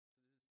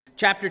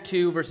chapter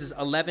 2, verses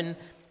 11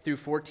 through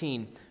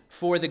 14.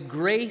 For the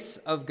grace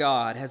of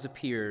God has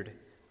appeared,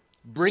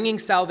 bringing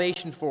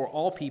salvation for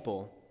all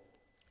people,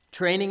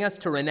 training us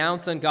to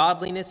renounce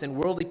ungodliness and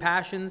worldly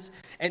passions,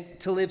 and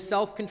to live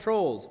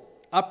self-controlled,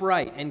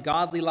 upright, and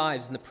godly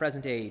lives in the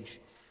present age,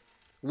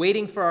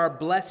 waiting for our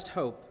blessed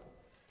hope,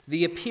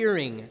 the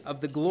appearing of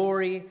the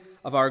glory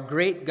of our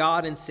great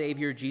God and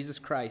Savior, Jesus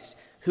Christ,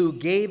 who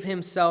gave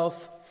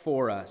himself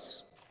for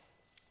us,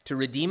 to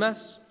redeem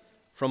us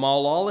from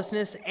all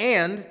lawlessness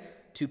and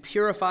to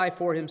purify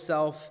for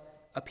himself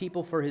a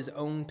people for his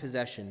own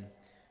possession,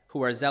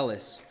 who are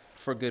zealous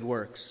for good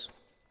works.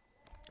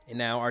 And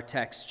now our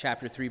text,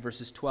 chapter 3,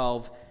 verses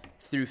 12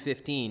 through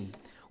 15.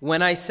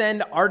 When I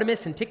send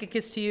Artemas and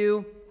Tychicus to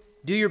you,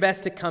 do your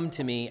best to come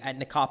to me at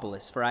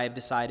Nicopolis, for I have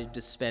decided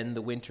to spend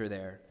the winter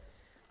there.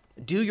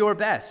 Do your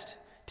best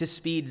to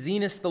speed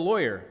Zenas the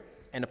lawyer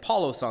and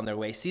Apollos on their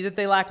way. See that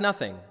they lack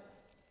nothing.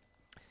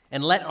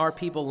 And let our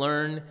people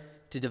learn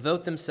to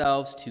devote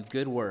themselves to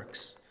good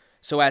works,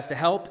 so as to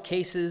help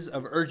cases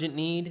of urgent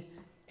need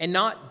and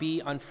not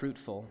be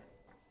unfruitful.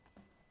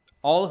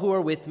 All who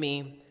are with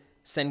me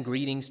send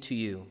greetings to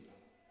you.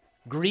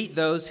 Greet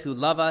those who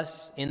love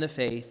us in the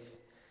faith.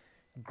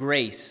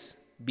 Grace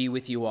be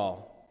with you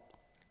all.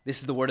 This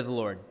is the word of the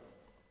Lord.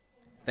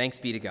 Thanks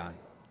be to God.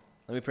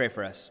 Let me pray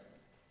for us.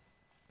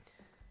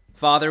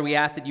 Father, we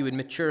ask that you would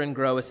mature and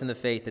grow us in the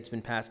faith that's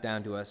been passed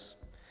down to us.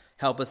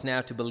 Help us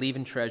now to believe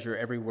and treasure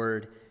every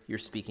word you're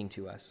speaking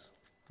to us.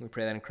 We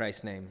pray that in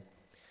Christ's name.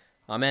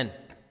 Amen.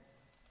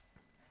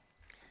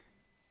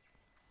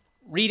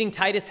 Reading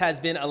Titus has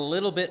been a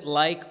little bit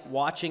like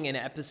watching an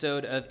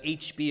episode of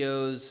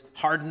HBO's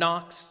Hard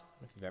Knocks,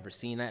 if you've ever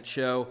seen that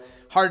show.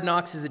 Hard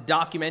Knocks is a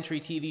documentary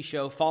TV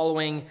show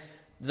following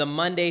the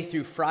Monday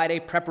through Friday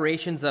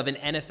preparations of an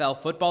NFL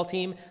football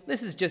team.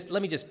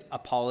 Let me just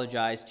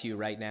apologize to you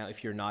right now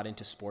if you're not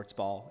into sports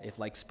ball. If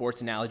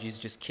sports analogies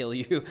just kill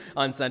you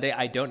on Sunday,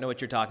 I don't know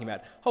what you're talking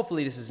about.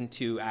 Hopefully this isn't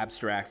too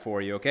abstract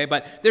for you, okay?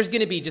 But there's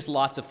going to be just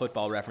lots of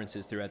football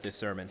references throughout this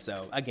sermon.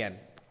 So again,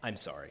 I'm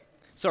sorry.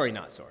 Sorry,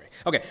 not sorry.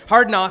 Okay,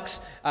 Hard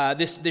Knocks,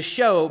 this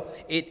show,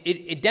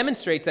 it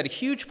demonstrates that a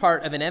huge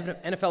part of an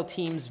NFL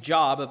team's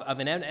job, of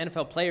an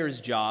NFL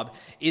player's job,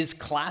 is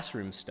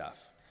classroom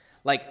stuff.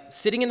 Like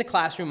sitting in the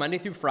classroom Monday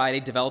through Friday,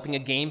 developing a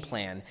game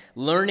plan,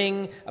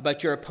 learning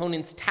about your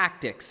opponent's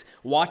tactics,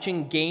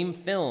 watching game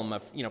film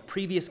of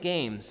previous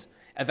games,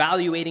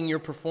 evaluating your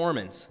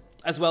performance,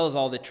 as well as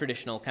all the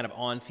traditional kind of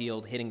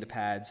on-field, hitting the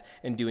pads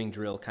and doing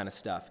drill kind of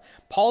stuff.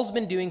 Paul's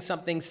been doing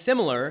something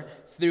similar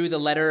through the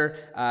letter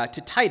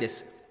to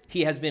Titus.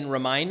 He has been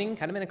reminding,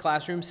 kind of in a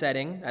classroom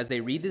setting, as they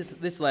read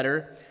this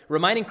letter,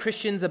 reminding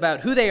Christians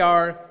about who they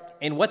are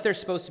and what they're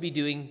supposed to be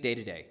doing day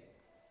to day.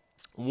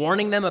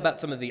 Warning them about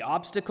some of the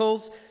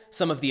obstacles,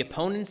 some of the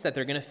opponents that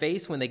they're going to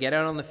face when they get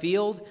out on the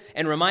field,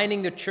 and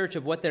reminding the church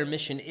of what their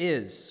mission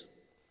is.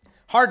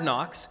 Hard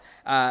Knocks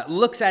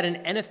looks at an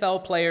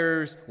NFL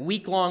player's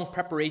week-long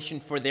preparation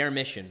for their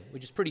mission,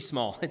 which is pretty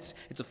small. It's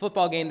a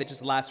football game that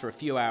just lasts for a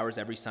few hours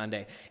every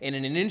Sunday. And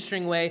in an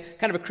interesting way,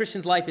 kind of a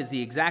Christian's life is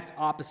the exact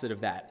opposite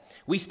of that.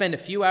 We spend a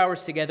few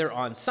hours together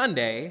on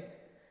Sunday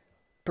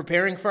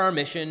preparing for our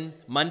mission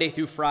Monday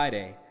through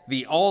Friday.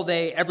 The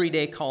all-day,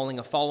 everyday calling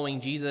of following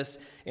Jesus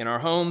in our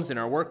homes, in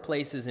our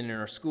workplaces, and in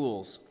our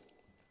schools.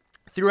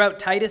 Throughout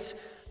Titus,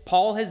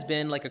 Paul has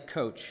been like a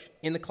coach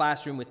in the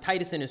classroom with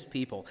Titus and his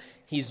people.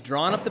 He's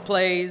drawn up the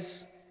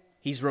plays.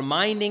 He's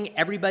reminding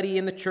everybody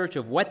in the church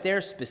of what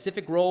their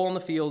specific role on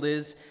the field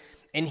is.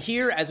 And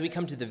here, as we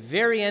come to the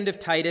very end of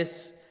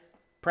Titus,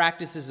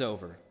 practice is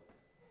over.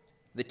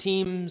 The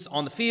team's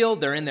on the field.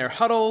 They're in their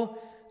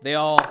huddle. They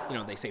all,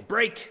 they say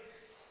break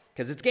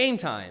because it's game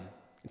time.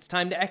 It's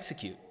time to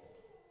execute.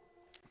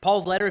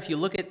 Paul's letter, if you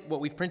look at what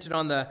we've printed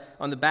on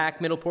the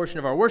back middle portion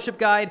of our worship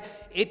guide,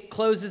 it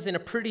closes in a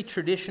pretty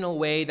traditional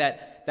way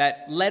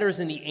that letters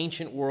in the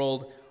ancient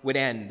world would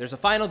end. There's a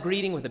final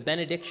greeting with a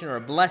benediction or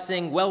a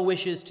blessing, well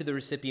wishes to the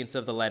recipients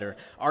of the letter.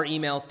 Our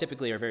emails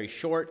typically are very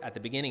short at the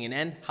beginning and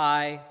end.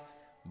 Hi,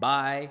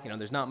 bye,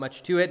 there's not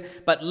much to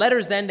it. But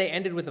letters then, they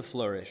ended with a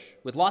flourish,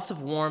 with lots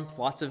of warmth,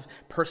 lots of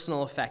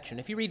personal affection.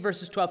 If you read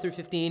verses 12 through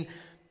 15,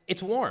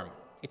 it's warm,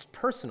 it's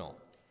personal.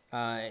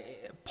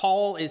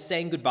 Paul is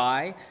saying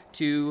goodbye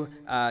to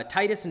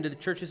Titus and to the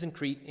churches in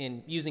Crete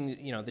in using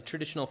the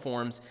traditional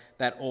forms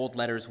that old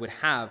letters would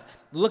have.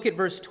 Look at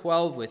verse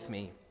 12 with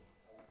me.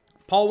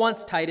 Paul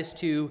wants Titus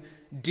to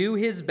do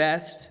his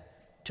best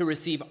to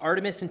receive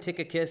Artemas and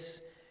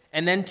Tychicus,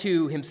 and then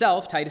to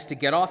himself, Titus, to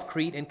get off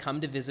Crete and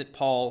come to visit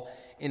Paul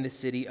in the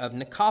city of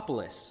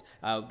Nicopolis.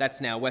 That's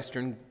now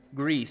Western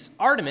Greece.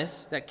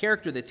 Artemas, that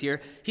character that's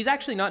here, he's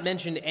actually not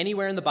mentioned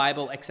anywhere in the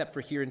Bible except for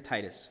here in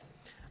Titus.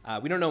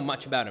 We don't know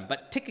much about him,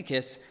 but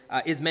Tychicus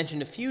is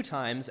mentioned a few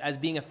times as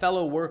being a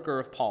fellow worker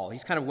of Paul.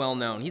 He's kind of well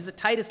known. He's a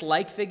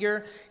Titus-like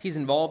figure. He's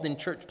involved in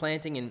church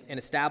planting and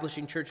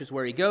establishing churches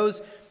where he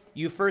goes.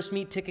 You first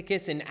meet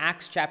Tychicus in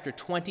Acts chapter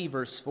 20,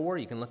 verse 4.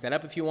 You can look that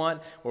up if you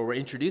want, where we're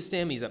introduced to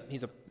him. He's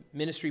a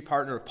ministry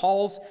partner of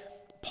Paul's.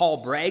 Paul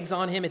brags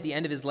on him at the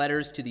end of his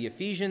letters to the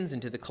Ephesians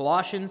and to the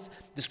Colossians,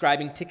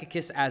 describing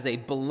Tychicus as a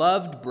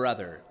beloved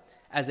brother,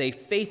 as a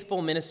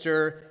faithful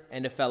minister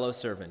and a fellow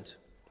servant.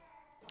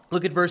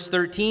 Look at verse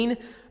 13.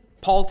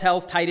 Paul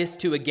tells Titus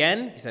to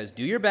again, he says,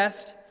 do your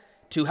best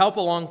to help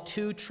along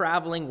 2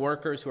 traveling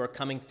workers who are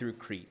coming through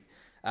Crete.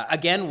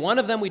 Again, one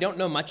of them we don't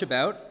know much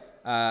about.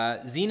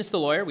 Zenas the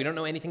lawyer, we don't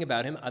know anything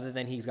about him other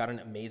than he's got an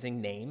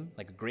amazing name,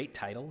 like a great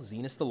title,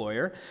 Zenas the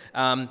lawyer.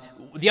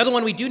 The other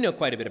one we do know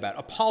quite a bit about,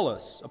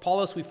 Apollos.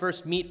 Apollos we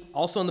first meet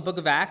also in the book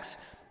of Acts.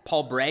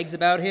 Paul brags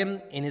about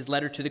him in his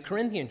letter to the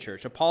Corinthian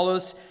church.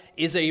 Apollos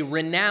is a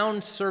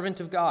renowned servant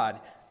of God.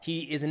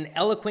 He is an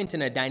eloquent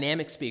and a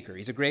dynamic speaker.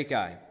 He's a great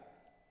guy.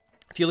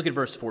 If you look at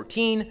verse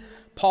 14,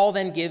 Paul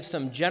then gives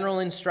some general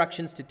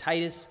instructions to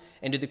Titus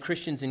and to the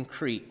Christians in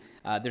Crete.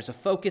 There's a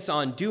focus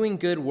on doing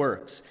good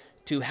works,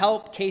 to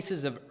help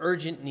cases of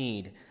urgent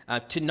need,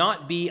 to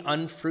not be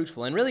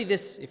unfruitful. And really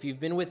this, if you've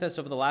been with us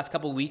over the last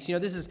couple of weeks,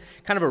 this is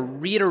kind of a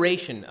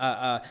reiteration,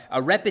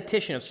 a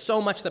repetition of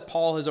so much that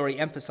Paul has already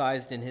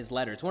emphasized in his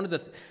letter. It's one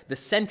of the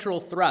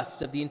central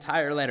thrusts of the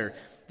entire letter.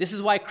 This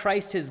is why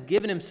Christ has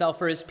given himself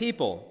for his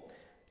people,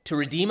 to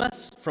redeem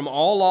us from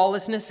all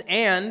lawlessness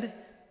and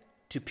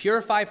to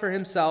purify for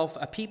himself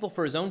a people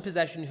for his own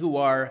possession who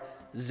are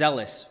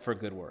zealous for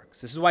good works.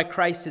 This is why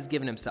Christ has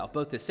given himself,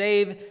 both to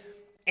save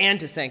and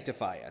to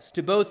sanctify us,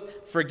 to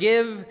both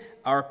forgive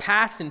our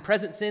past and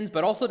present sins,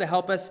 but also to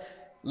help us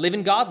live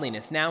in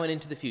godliness now and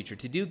into the future,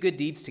 to do good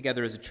deeds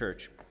together as a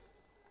church.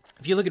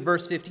 If you look at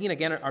verse 15,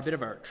 again, a bit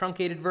of a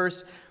truncated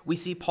verse, we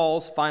see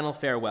Paul's final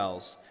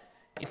farewells.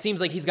 It seems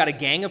like he's got a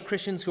gang of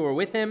Christians who are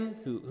with him,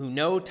 who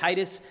know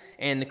Titus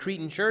and the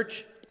Cretan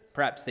church.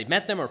 Perhaps they've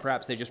met them, or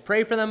perhaps they just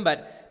pray for them,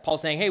 but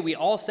Paul's saying, hey, we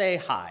all say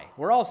hi.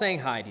 We're all saying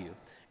hi to you.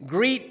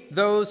 Greet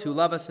those who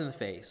love us in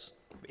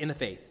the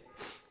faith.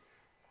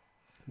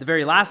 The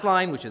very last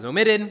line, which is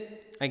omitted,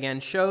 again,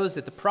 shows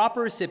that the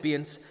proper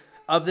recipients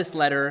of this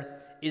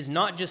letter is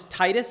not just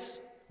Titus.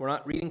 We're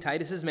not reading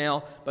Titus's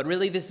mail, but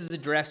really this is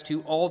addressed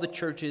to all the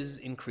churches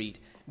in Crete.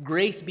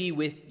 Grace be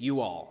with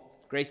you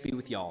all. Grace be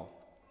with y'all.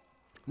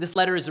 This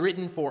letter is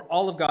written for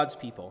all of God's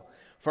people,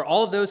 for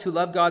all of those who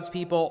love God's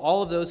people,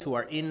 all of those who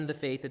are in the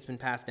faith that's been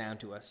passed down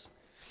to us.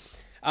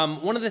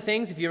 One of the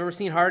things, if you've ever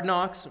seen Hard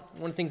Knocks,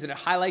 one of the things that it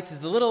highlights is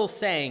the little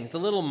sayings, the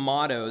little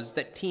mottos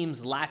that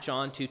teams latch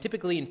on to,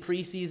 typically in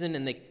preseason,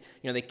 and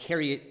they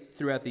carry it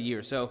throughout the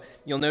year. So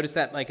you'll notice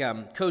that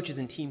coaches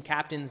and team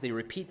captains, they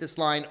repeat this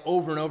line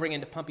over and over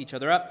again to pump each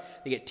other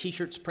up. They get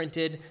T-shirts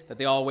printed that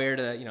they all wear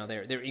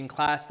to their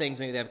in-class things.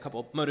 Maybe they have a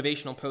couple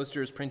motivational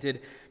posters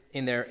printed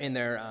in their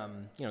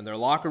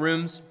locker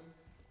rooms.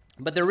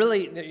 But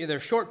they're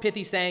short,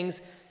 pithy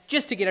sayings,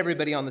 just to get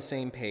everybody on the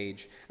same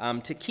page,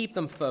 to keep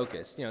them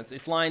focused.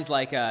 It's lines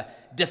like,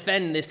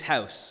 defend this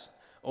house,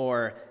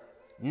 or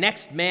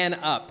next man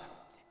up.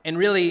 And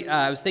really,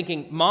 I was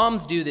thinking,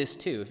 moms do this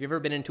too. If you've ever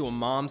been into a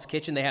mom's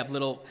kitchen, they have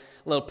little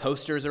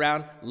posters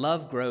around,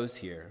 love grows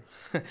here.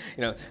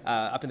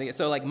 Up in the,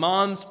 so like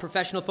moms,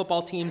 professional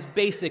football teams,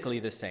 basically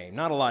the same.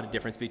 Not a lot of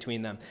difference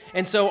between them.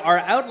 And so our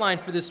outline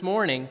for this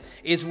morning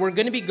is we're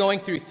going to be going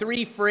through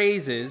 3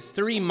 phrases,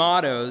 3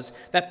 mottos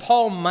that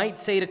Paul might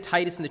say to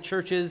Titus and the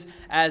churches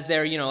as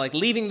they're,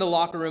 leaving the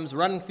locker rooms,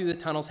 running through the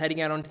tunnels, heading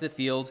out onto the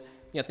field,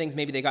 things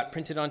maybe they got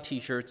printed on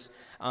T-shirts,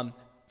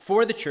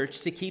 for the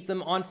church to keep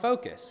them on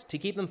focus, to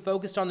keep them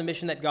focused on the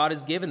mission that God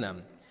has given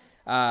them.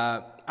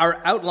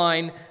 Our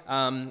outline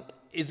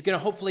is going to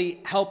hopefully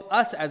help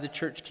us as a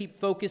church keep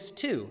focused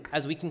too,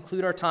 as we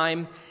conclude our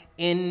time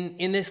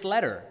in this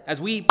letter, as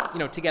we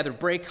together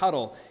break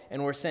huddle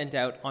and we're sent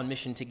out on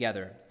mission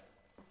together.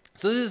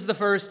 So this is the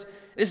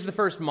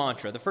first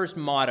mantra, the first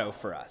motto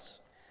for us.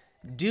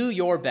 Do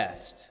your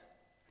best.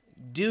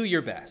 Do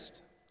your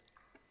best.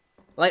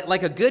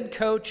 Like a good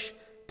coach,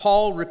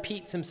 Paul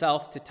repeats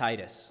himself to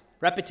Titus.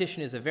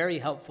 Repetition is a very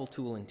helpful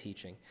tool in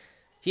teaching.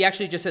 He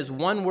actually just says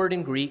one word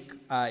in Greek.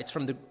 It's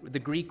from the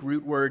Greek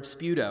root word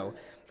spudo,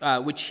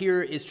 which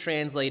here is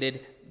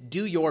translated,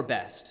 do your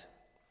best.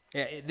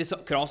 This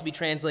could also be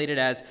translated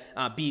as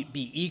be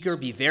eager,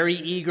 be very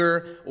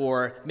eager,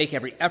 or make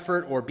every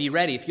effort, or be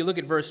ready. If you look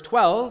at verse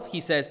 12,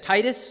 he says,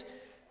 Titus,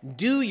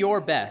 do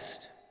your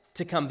best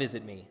to come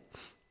visit me.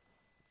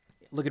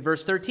 Look at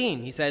verse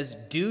 13. He says,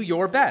 do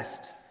your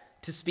best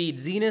to speed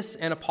Zenas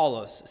and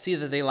Apollos, see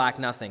that they lack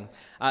nothing.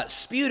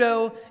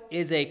 Spudo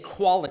is a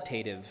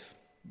qualitative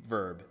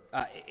verb,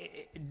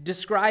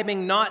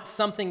 describing not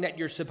something that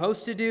you're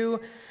supposed to do,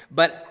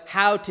 but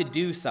how to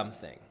do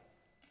something.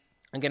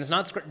 Again, it's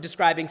not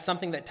describing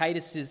something that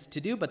Titus is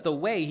to do, but the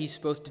way he's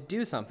supposed to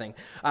do something.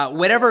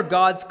 Whatever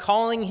God's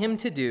calling him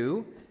to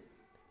do,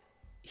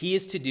 he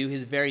is to do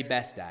his very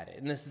best at it.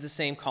 And this is the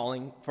same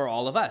calling for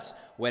all of us.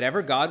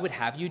 Whatever God would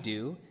have you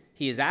do,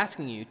 he is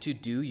asking you to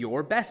do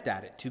your best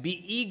at it, to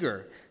be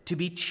eager, to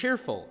be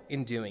cheerful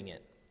in doing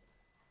it.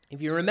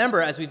 If you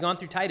remember, as we've gone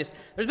through Titus,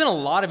 there's been a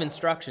lot of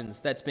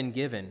instructions that's been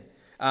given.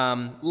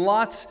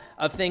 Lots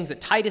of things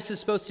that Titus is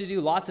supposed to do,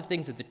 lots of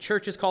things that the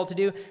church is called to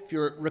do. If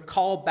you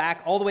recall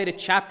back all the way to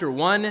chapter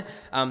 1,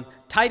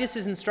 Titus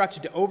is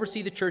instructed to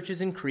oversee the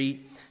churches in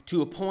Crete,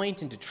 to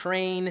appoint and to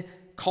train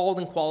called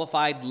and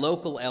qualified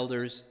local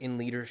elders in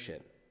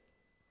leadership.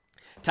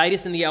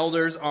 Titus and the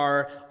elders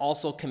are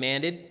also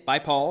commanded by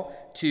Paul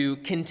to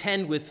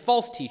contend with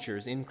false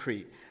teachers in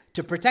Crete,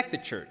 to protect the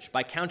church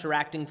by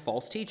counteracting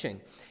false teaching.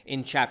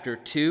 In chapter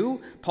 2,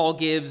 Paul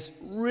gives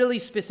really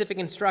specific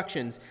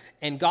instructions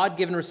and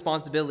God-given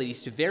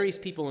responsibilities to various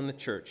people in the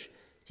church.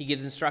 He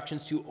gives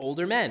instructions to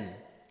older men,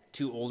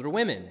 to older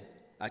women,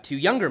 to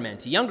younger men,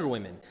 to younger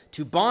women,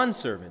 to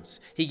bondservants.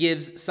 He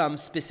gives some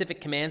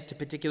specific commands to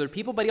particular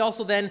people, but he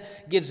also then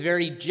gives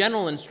very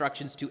general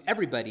instructions to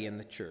everybody in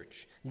the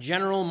church.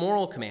 General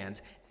moral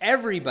commands.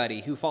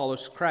 Everybody who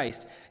follows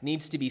Christ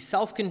needs to be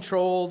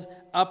self-controlled,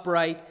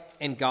 upright,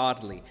 and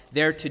godly.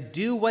 They're to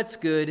do what's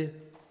good,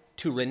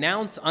 to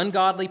renounce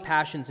ungodly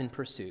passions and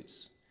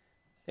pursuits.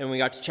 And when we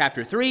got to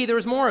chapter 3, there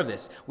was more of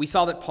this. We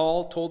saw that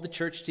Paul told the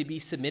church to be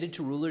submitted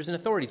to rulers and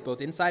authorities, both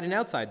inside and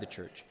outside the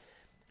church,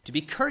 to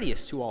be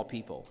courteous to all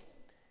people.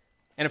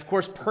 And of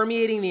course,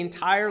 permeating the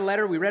entire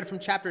letter, we read from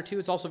chapter 2,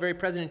 it's also very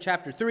present in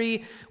chapter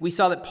 3. We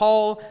saw that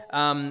Paul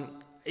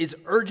is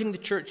urging the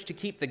church to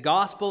keep the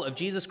gospel of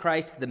Jesus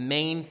Christ the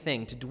main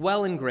thing, to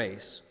dwell in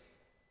grace.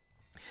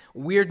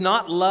 We're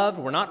not loved,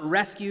 we're not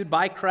rescued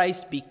by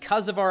Christ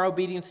because of our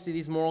obedience to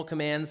these moral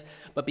commands,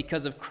 but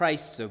because of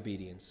Christ's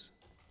obedience.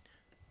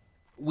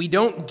 We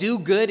don't do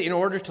good in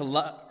order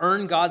to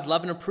earn God's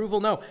love and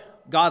approval. No,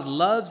 God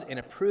loves and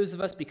approves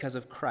of us because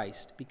of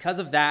Christ. Because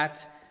of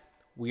that,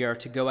 we are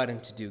to go out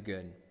and to do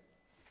good.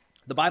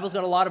 The Bible's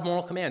got a lot of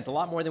moral commands, a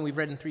lot more than we've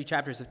read in 3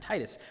 chapters of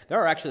Titus. There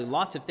are actually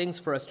lots of things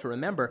for us to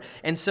remember.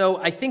 And so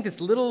I think this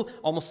little,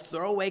 almost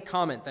throwaway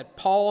comment that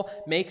Paul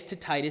makes to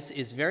Titus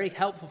is very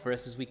helpful for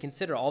us as we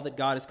consider all that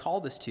God has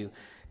called us to.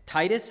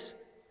 Titus,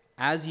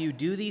 as you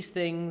do these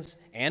things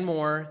and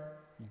more,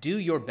 do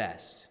your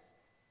best.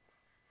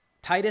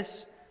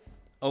 Titus,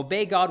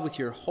 obey God with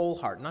your whole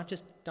heart, not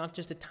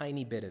just a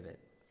tiny bit of it.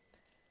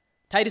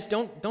 Titus,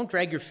 don't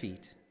drag your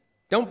feet.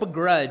 Don't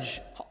begrudge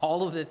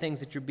all of the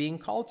things that you're being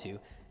called to.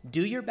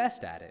 Do your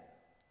best at it.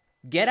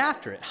 Get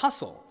after it.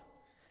 Hustle.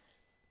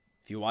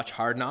 If you watch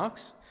Hard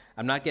Knocks,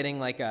 I'm not getting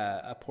like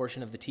a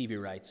portion of the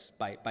TV rights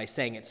by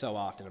saying it so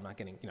often. I'm not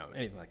getting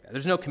anything like that.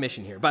 There's no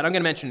commission here, but I'm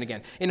going to mention it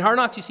again. In Hard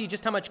Knocks, you see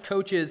just how much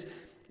coaches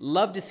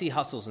love to see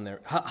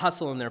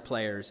hustle in their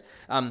players.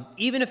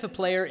 Even if a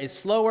player is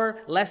slower,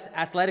 less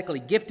athletically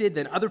gifted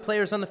than other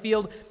players on the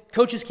field,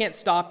 coaches can't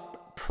stop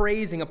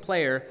praising a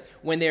player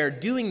when they're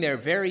doing their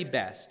very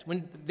best,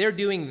 when they're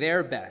doing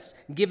their best,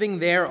 giving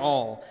their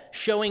all,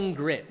 showing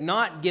grit,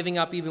 not giving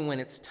up even when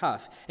it's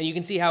tough. And you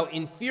can see how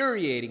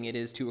infuriating it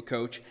is to a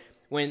coach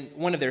when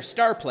one of their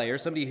star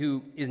players, somebody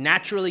who is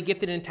naturally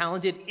gifted and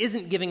talented,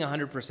 isn't giving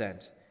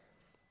 100%.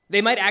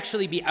 They might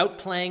actually be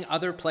outplaying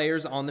other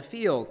players on the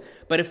field.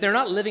 But if they're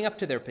not living up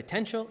to their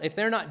potential, if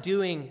they're not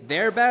doing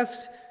their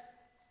best,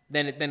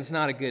 then it's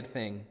not a good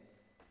thing.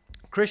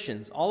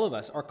 Christians, all of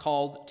us, are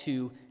called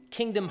to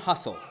kingdom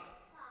hustle,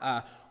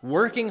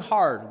 working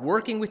hard,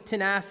 working with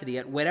tenacity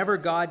at whatever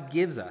God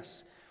gives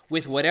us,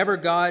 with whatever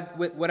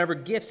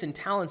gifts and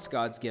talents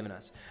God's given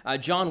us.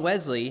 John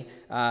Wesley,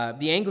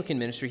 the Anglican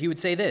minister, he would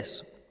say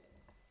this: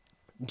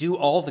 do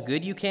all the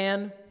good you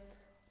can,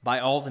 by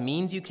all the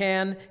means you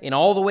can, in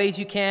all the ways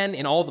you can,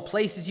 in all the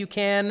places you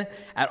can,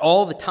 at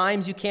all the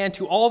times you can,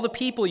 to all the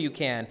people you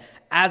can,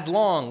 as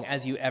long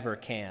as you ever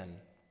can.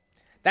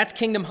 That's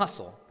kingdom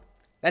hustle.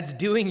 That's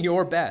doing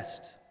your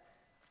best.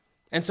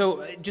 And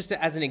so just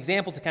as an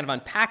example to kind of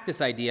unpack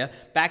this idea,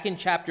 back in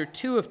chapter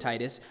 2 of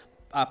Titus,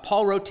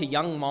 Paul wrote to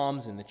young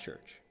moms in the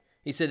church.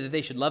 He said that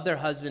they should love their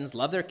husbands,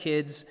 love their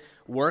kids,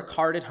 work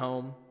hard at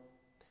home.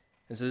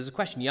 And so there's a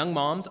question. Young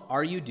moms,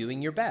 are you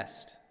doing your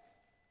best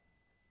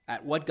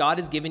at what God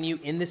has given you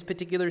in this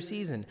particular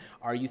season?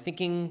 Are you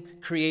thinking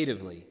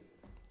creatively?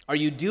 Are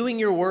you doing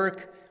your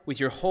work with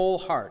your whole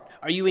heart?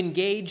 Are you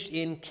engaged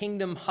in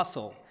kingdom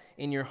hustle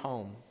in your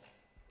home?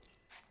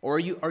 Or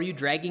are you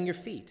dragging your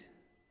feet?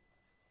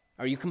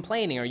 Are you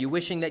complaining? Are you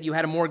wishing that you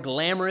had a more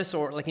glamorous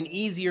or like an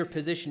easier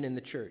position in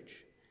the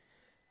church?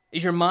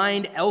 Is your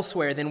mind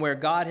elsewhere than where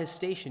God has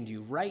stationed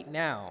you right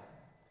now?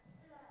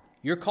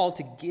 You're called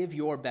to give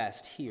your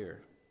best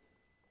here.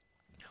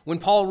 When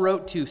Paul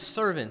wrote to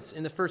servants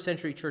in the first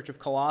century church of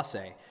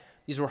Colossae,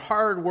 these were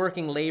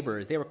hard-working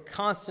laborers. They were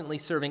constantly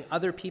serving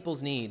other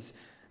people's needs,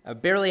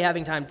 barely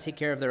having time to take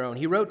care of their own.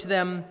 He wrote to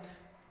them,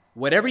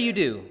 whatever you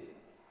do,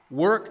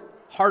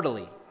 work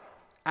heartily,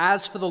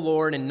 as for the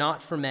Lord and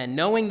not for men,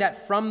 knowing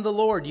that from the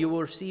Lord you will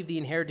receive the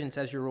inheritance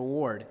as your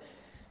reward.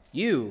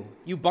 You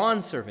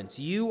bondservants,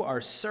 you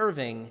are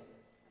serving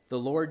the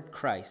Lord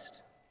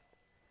Christ.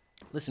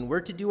 Listen,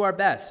 we're to do our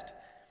best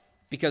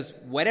because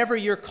whatever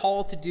you're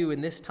called to do in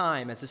this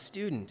time as a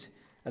student,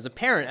 as a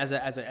parent, as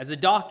a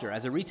doctor,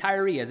 as a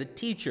retiree, as a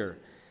teacher,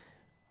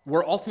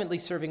 we're ultimately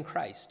serving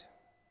Christ.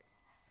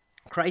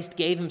 Christ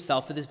gave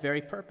himself for this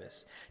very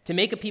purpose, to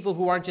make a people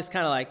who aren't just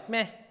kind of like,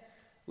 meh,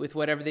 with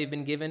whatever they've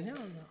been given.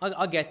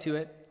 I'll get to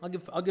it.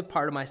 I'll give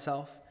part of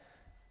myself.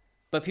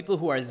 But people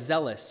who are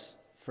zealous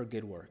for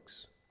good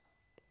works.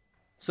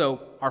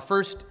 So our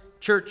first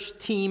church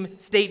team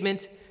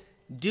statement,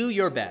 do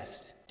your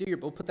best.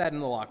 We'll put that in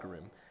the locker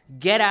room.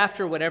 Get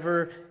after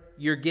whatever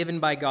you're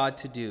given by God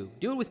to do.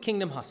 Do it with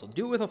kingdom hustle.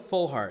 Do it with a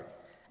full heart,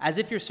 as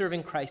if you're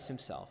serving Christ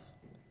himself.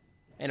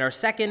 And our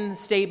second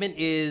statement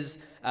is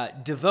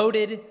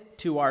devoted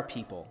to our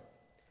people.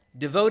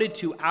 Devoted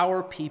to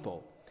our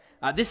people.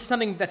 This is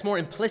something that's more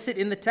implicit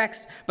in the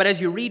text, but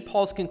as you read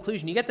Paul's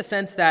conclusion, you get the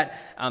sense that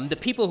the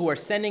people who are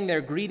sending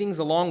their greetings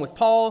along with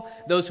Paul,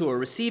 those who are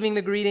receiving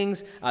the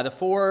greetings, the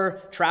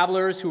four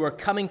travelers who are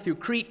coming through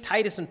Crete,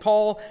 Titus and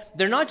Paul,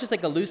 they're not just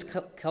like a loose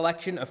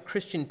collection of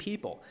Christian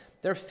people.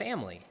 They're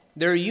family.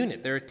 They're a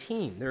unit. They're a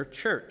team. They're a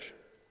church.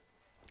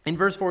 In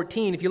verse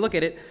 14, if you look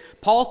at it,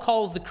 Paul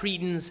calls the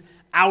Cretans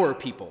our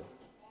people.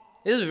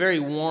 This is a very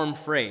warm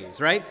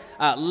phrase, right?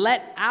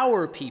 Let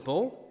our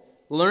people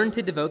learn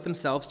to devote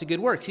themselves to good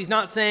works. He's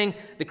not saying,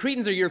 the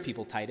Cretans are your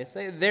people, Titus.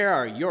 They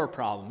are your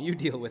problem. You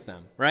deal with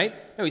them, right?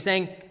 No, he's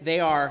saying they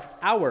are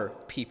our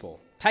people.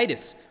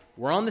 Titus,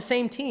 we're on the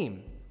same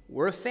team.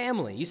 We're a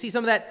family. You see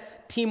some of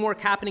that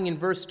teamwork happening in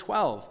verse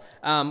 12,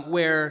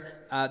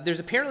 where there's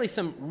apparently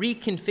some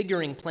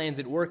reconfiguring plans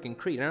at work in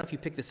Crete. I don't know if you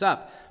picked this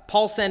up.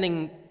 Paul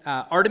sending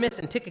Artemas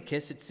and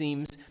Tychicus, it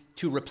seems,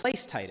 to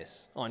replace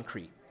Titus on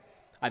Crete.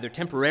 Either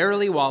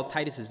temporarily while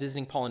Titus is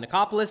visiting Paul in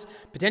Nicopolis.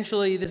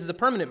 Potentially this is a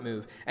permanent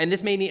move. And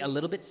this made me a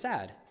little bit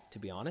sad, to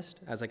be honest,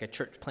 as like a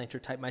church planter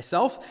type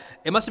myself.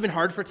 It must have been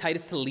hard for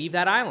Titus to leave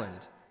that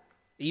island,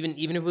 even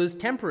if it was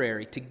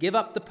temporary, to give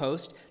up the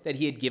post that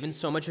he had given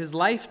so much of his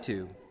life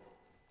to.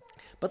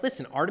 But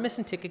listen, Artemas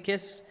and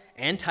Tychicus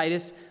and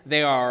Titus,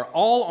 they are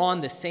all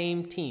on the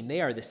same team. They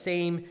are the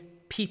same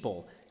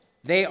people.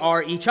 They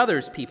are each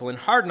other's people. In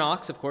Hard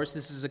Knocks, of course,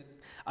 this is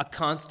a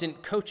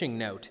constant coaching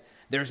note.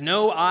 There's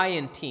no I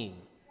in team,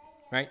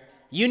 right?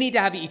 You need to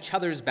have each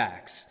other's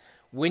backs.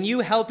 When you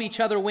help each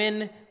other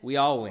win, we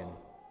all win.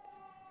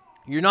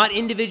 You're not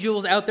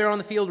individuals out there on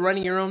the field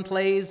running your own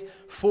plays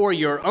for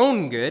your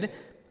own good.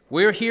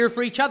 We're here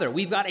for each other.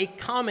 We've got a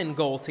common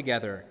goal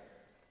together.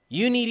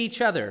 You need each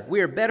other. We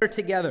are better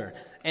together.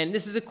 And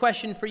this is a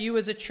question for you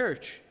as a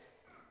church.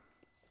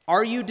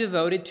 Are you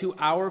devoted to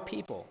our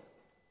people?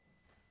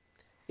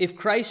 If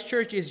Christ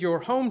Church is your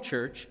home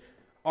church,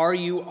 are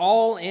you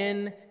all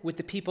in with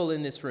the people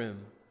in this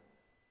room?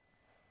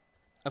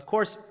 Of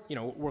course,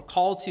 we're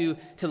called to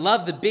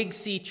love the big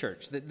C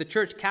church, the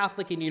church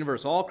Catholic and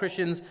universal, all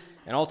Christians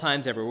and all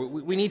times ever.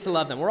 We need to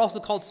love them. We're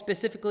also called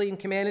specifically and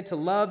commanded to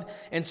love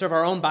and serve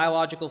our own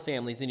biological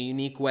families in a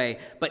unique way.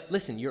 But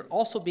listen, you're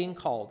also being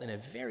called in a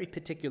very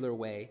particular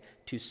way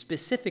to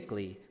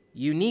specifically,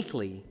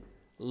 uniquely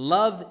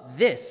love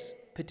this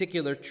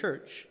particular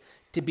church,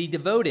 to be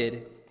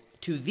devoted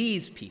to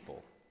these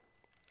people.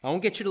 I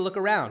won't get you to look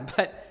around,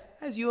 but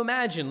as you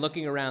imagine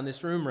looking around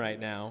this room right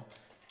now,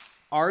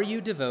 are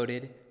you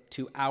devoted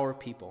to our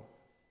people?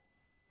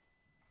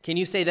 Can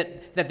you say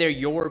that they're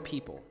your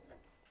people?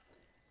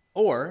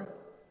 Or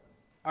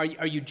are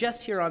you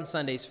just here on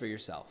Sundays for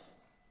yourself?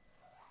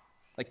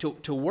 Like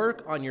to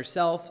work on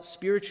yourself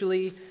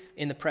spiritually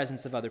in the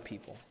presence of other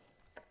people?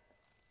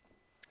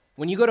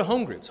 When you go to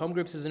home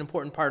groups is an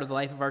important part of the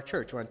life of our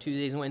church. On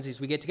Tuesdays and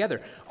Wednesdays we get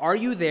together. Are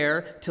you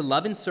there to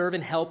love and serve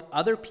and help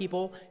other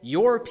people,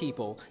 your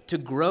people, to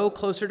grow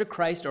closer to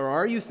Christ? Or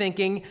are you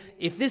thinking,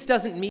 if this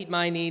doesn't meet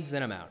my needs,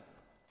 then I'm out?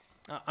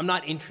 I'm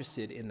not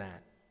interested in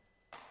that.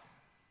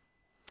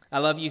 I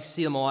love, you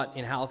see them a lot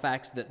in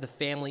Halifax, the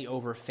family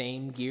over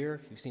fame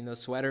gear, if you've seen those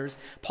sweaters.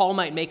 Paul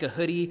might make a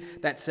hoodie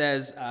that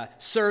says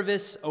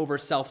service over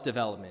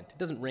self-development. It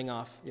doesn't ring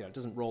off, it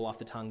doesn't roll off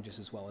the tongue just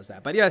as well as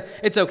that. But yeah,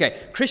 it's okay.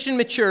 Christian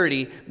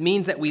maturity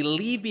means that we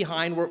leave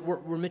behind,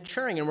 we're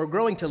maturing and we're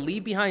growing to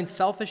leave behind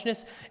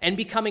selfishness and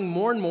becoming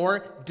more and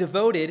more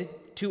devoted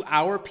to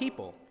our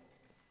people.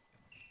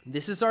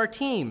 This is our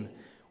team.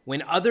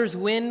 When others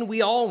win,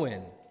 we all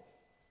win.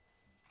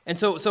 And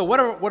so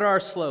what are our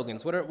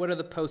slogans? What are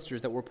the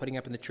posters that we're putting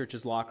up in the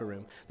church's locker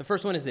room? The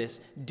first one is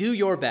this: do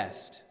your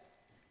best.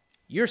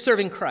 You're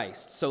serving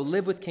Christ, so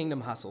live with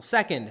kingdom hustle.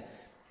 Second,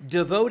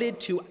 devoted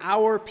to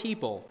our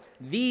people.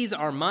 These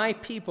are my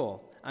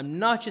people. I'm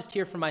not just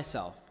here for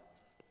myself.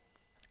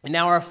 And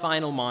now our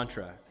final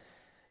mantra.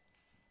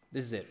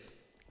 This is it.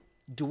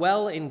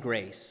 Dwell in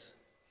grace.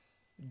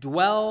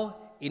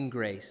 Dwell in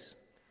grace.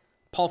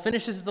 Paul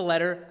finishes the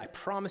letter, I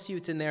promise you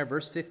it's in there,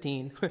 verse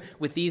 15,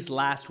 with these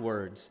last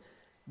words: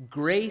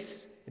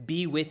 grace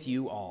be with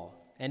you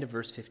all. End of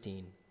verse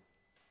 15.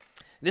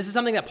 This is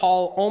something that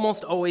Paul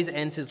almost always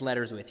ends his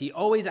letters with. He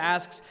always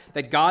asks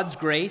that God's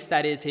grace,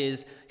 that is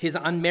his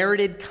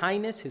unmerited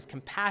kindness, his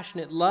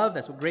compassionate love,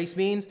 that's what grace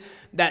means,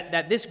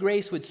 that this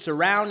grace would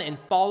surround and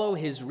follow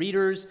his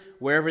readers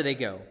wherever they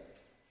go.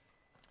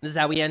 This is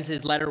how he ends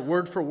his letter,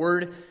 word for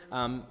word,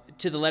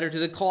 to the letter to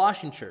the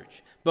Colossian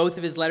church. Both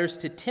of his letters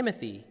to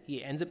Timothy,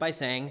 he ends it by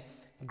saying,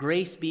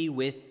 grace be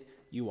with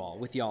you all,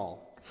 with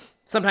y'all.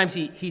 Sometimes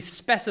he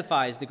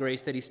specifies the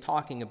grace that he's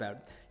talking about.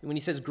 When he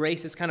says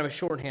grace, it's kind of a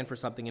shorthand for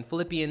something. In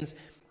Philippians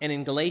and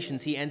in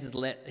Galatians, he ends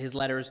his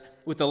letters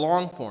with the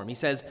long form. He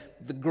says,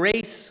 the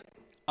grace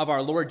of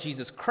our Lord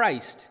Jesus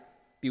Christ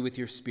be with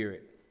your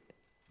spirit.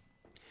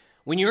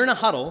 When you're in a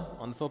huddle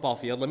on the football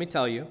field, let me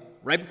tell you,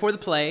 right before the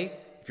play,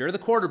 if you're the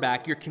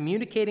quarterback, you're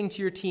communicating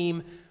to your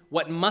team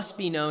what must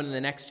be known in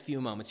the next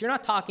few moments. You're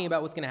not talking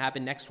about what's going to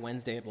happen next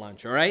Wednesday at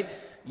lunch, all right?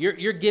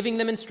 You're giving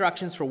them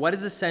instructions for what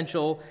is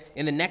essential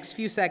in the next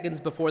few seconds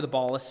before the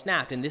ball is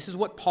snapped. And this is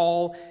what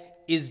Paul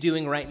is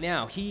doing right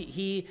now.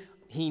 He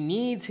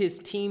needs his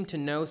team to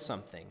know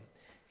something.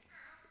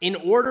 In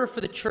order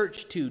for the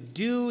church to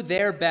do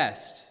their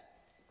best,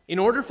 in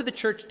order for the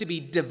church to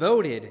be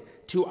devoted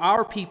to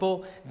our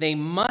people, they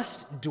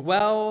must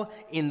dwell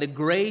in the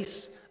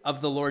grace of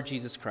the Lord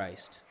Jesus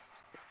Christ.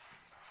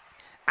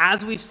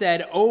 As we've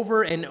said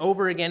over and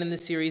over again in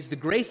this series, the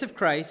grace of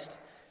Christ,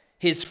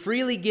 his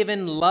freely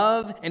given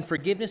love and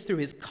forgiveness through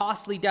his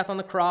costly death on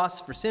the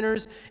cross for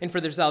sinners and for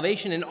their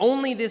salvation, and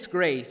only this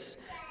grace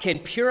can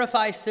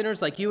purify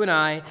sinners like you and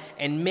I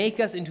and make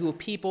us into a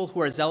people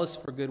who are zealous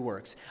for good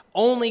works.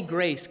 Only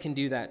grace can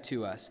do that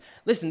to us.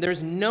 Listen,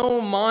 there's no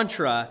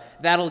mantra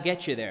that'll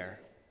get you there.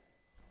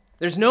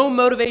 There's no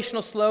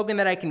motivational slogan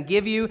that I can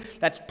give you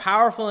that's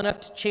powerful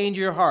enough to change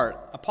your heart.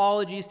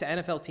 Apologies to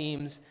NFL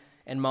teams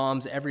and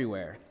moms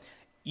everywhere.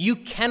 You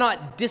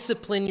cannot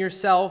discipline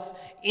yourself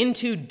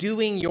into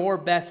doing your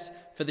best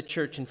for the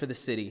church and for the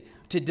city.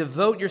 To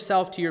devote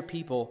yourself to your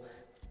people,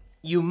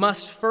 you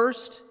must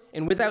first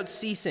and without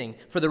ceasing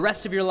for the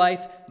rest of your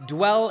life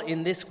dwell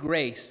in this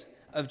grace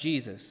of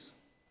Jesus.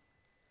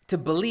 To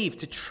believe,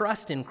 to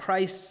trust in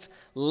Christ's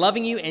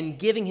loving you and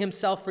giving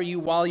himself for you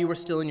while you were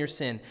still in your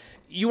sin.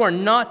 You are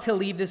not to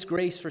leave this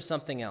grace for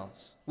something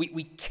else.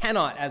 We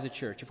cannot as a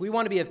church. If we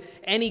want to be of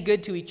any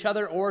good to each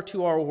other or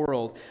to our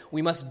world,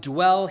 we must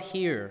dwell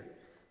here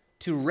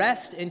to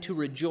rest and to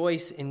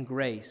rejoice in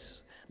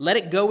grace. Let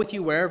it go with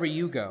you wherever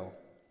you go.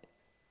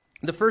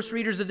 The first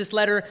readers of this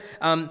letter,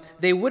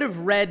 they would have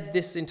read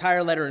this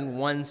entire letter in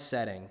one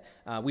setting.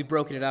 We've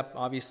broken it up,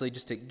 obviously,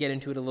 just to get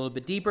into it a little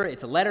bit deeper.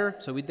 It's a letter,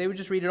 so they would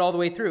just read it all the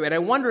way through. And I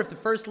wonder if the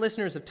first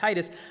listeners of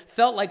Titus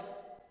felt like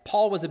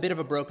Paul was a bit of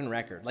a broken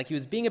record, like he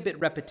was being a bit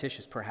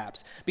repetitious,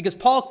 perhaps, because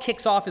Paul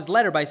kicks off his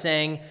letter by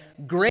saying,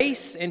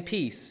 "Grace and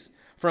peace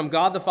from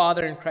God the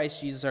Father and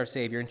Christ Jesus our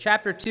Savior." In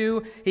chapter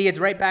 2, he gets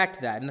right back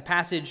to that. In the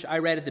passage I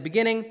read at the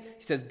beginning,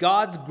 he says,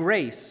 "God's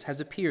grace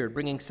has appeared,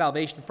 bringing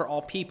salvation for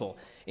all people."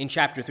 In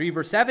chapter 3,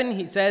 verse 7,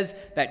 he says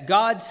that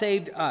God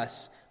saved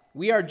us.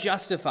 We are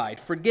justified,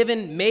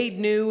 forgiven,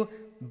 made new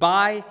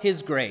by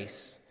his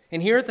grace.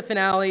 And here at the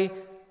finale,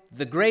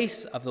 the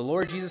grace of the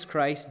Lord Jesus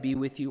Christ be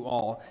with you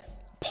all.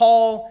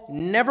 Paul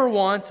never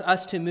wants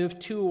us to move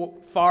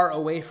too far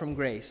away from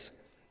grace.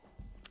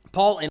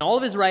 Paul, in all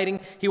of his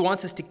writing, he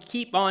wants us to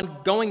keep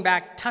on going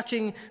back,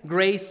 touching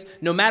grace,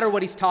 no matter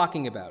what he's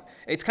talking about.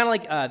 It's kind of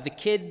like the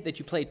kid that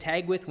you played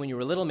tag with when you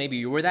were little. Maybe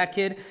you were that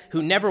kid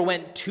who never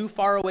went too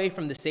far away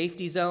from the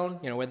safety zone,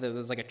 whether it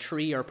was like a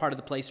tree or part of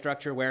the play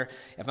structure where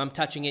if I'm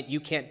touching it, you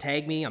can't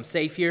tag me, I'm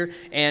safe here.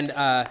 And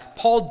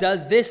Paul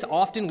does this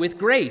often with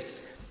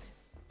grace.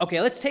 Okay,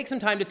 let's take some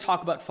time to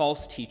talk about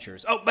false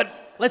teachers. But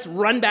let's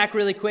run back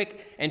really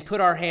quick and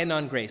put our hand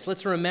on grace.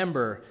 Let's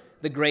remember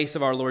the grace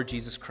of our Lord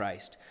Jesus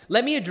Christ.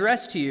 Let me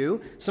address to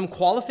you some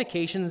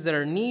qualifications that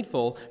are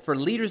needful for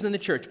leaders in the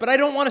church, but I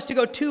don't want us to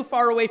go too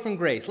far away from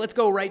grace. Let's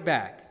go right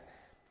back.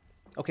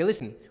 Okay,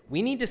 listen,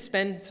 we need to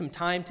spend some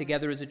time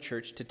together as a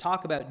church to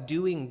talk about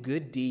doing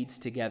good deeds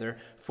together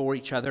for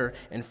each other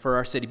and for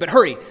our city. But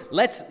hurry,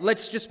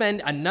 let's just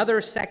spend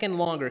another second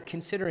longer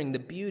considering the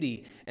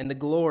beauty and the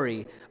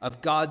glory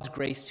of God's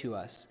grace to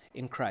us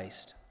in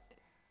Christ.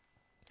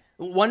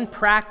 One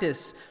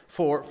practice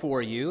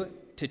for you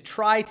to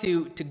try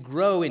to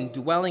grow in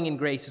dwelling in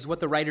grace is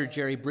what the writer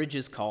Jerry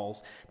Bridges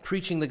calls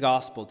preaching the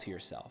gospel to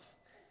yourself.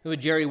 What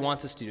Jerry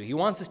wants us to do. He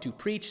wants us to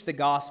preach the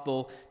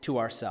gospel to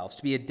ourselves,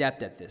 to be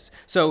adept at this.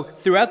 So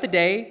throughout the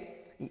day,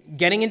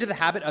 getting into the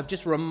habit of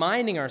just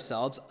reminding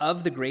ourselves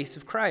of the grace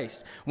of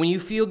Christ. When you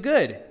feel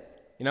good,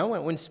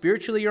 when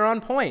spiritually you're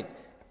on point,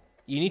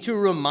 you need to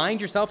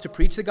remind yourself to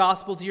preach the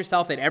gospel to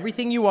yourself that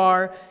everything you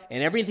are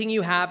and everything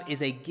you have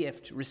is a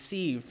gift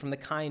received from the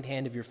kind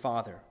hand of your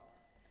Father.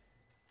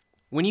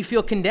 When you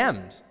feel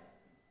condemned,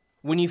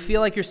 when you feel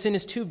like your sin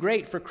is too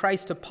great for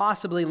Christ to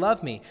possibly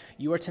love me,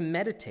 you are to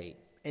meditate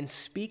and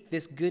speak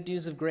this good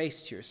news of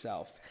grace to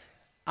yourself.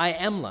 I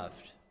am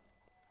loved.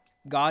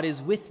 God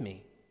is with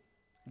me.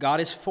 God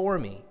is for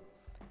me.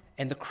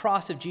 And the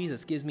cross of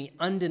Jesus gives me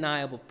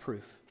undeniable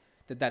proof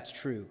that that's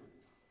true.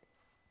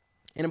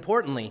 And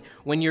importantly,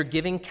 when you're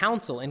giving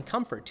counsel and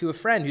comfort to a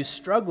friend who's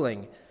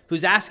struggling,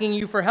 who's asking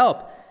you for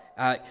help,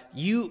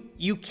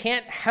 you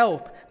can't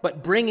help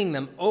but bringing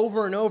them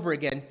over and over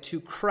again to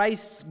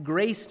Christ's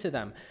grace to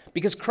them,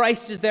 because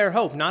Christ is their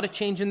hope, not a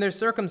change in their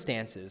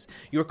circumstances.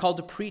 You're called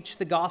to preach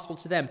the gospel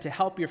to them, to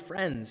help your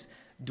friends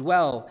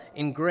dwell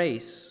in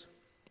grace.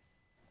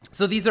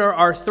 So these are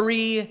our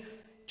 3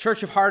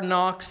 Church of Hard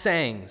Knocks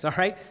sayings, all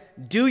right?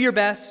 Do your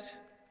best,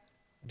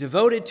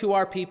 devoted to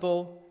our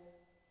people,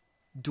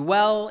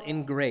 dwell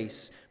in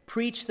grace,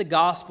 preach the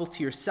gospel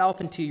to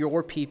yourself and to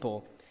your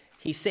people.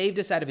 He saved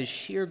us out of his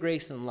sheer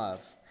grace and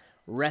love.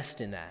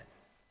 Rest in that.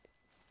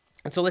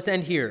 And so let's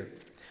end here.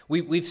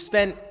 We've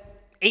spent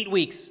 8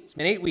 weeks, it's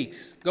been 8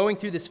 weeks, going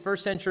through this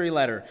first century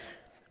letter,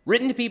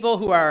 written to people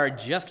who are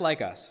just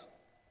like us,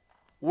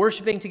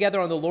 worshiping together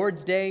on the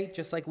Lord's Day,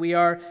 just like we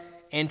are,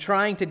 and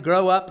trying to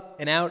grow up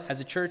and out as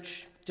a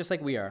church, just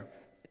like we are.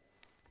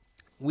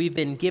 We've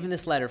been given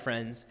this letter,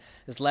 friends,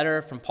 this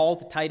letter from Paul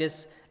to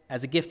Titus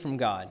as a gift from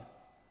God.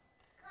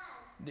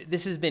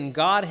 This has been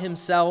God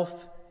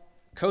himself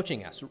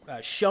coaching us,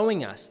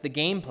 showing us the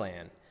game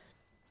plan,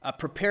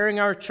 preparing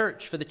our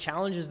church for the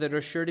challenges that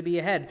are sure to be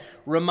ahead,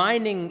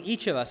 reminding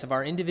each of us of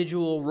our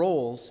individual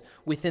roles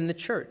within the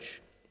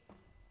church.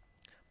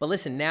 But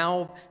listen,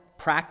 now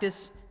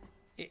practice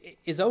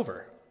is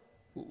over.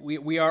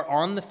 We are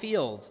on the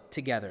field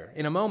together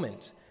in a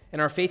moment.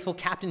 And our faithful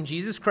captain,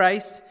 Jesus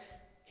Christ,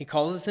 he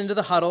calls us into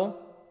the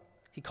huddle.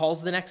 He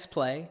calls the next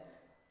play.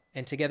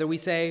 And together we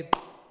say,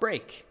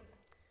 break.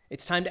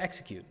 It's time to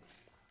execute.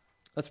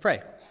 Let's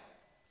pray.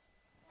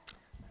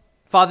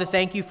 Father,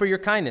 thank you for your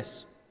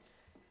kindness.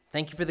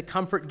 Thank you for the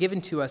comfort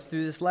given to us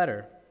through this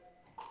letter.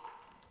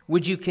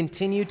 Would you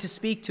continue to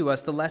speak to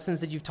us the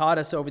lessons that you've taught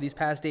us over these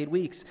past 8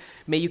 weeks?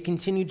 May you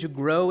continue to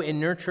grow and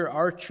nurture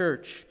our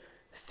church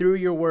through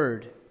your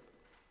word.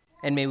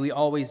 And may we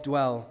always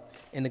dwell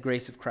in the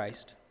grace of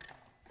Christ.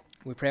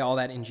 We pray all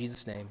that in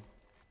Jesus' name.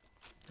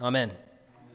 Amen.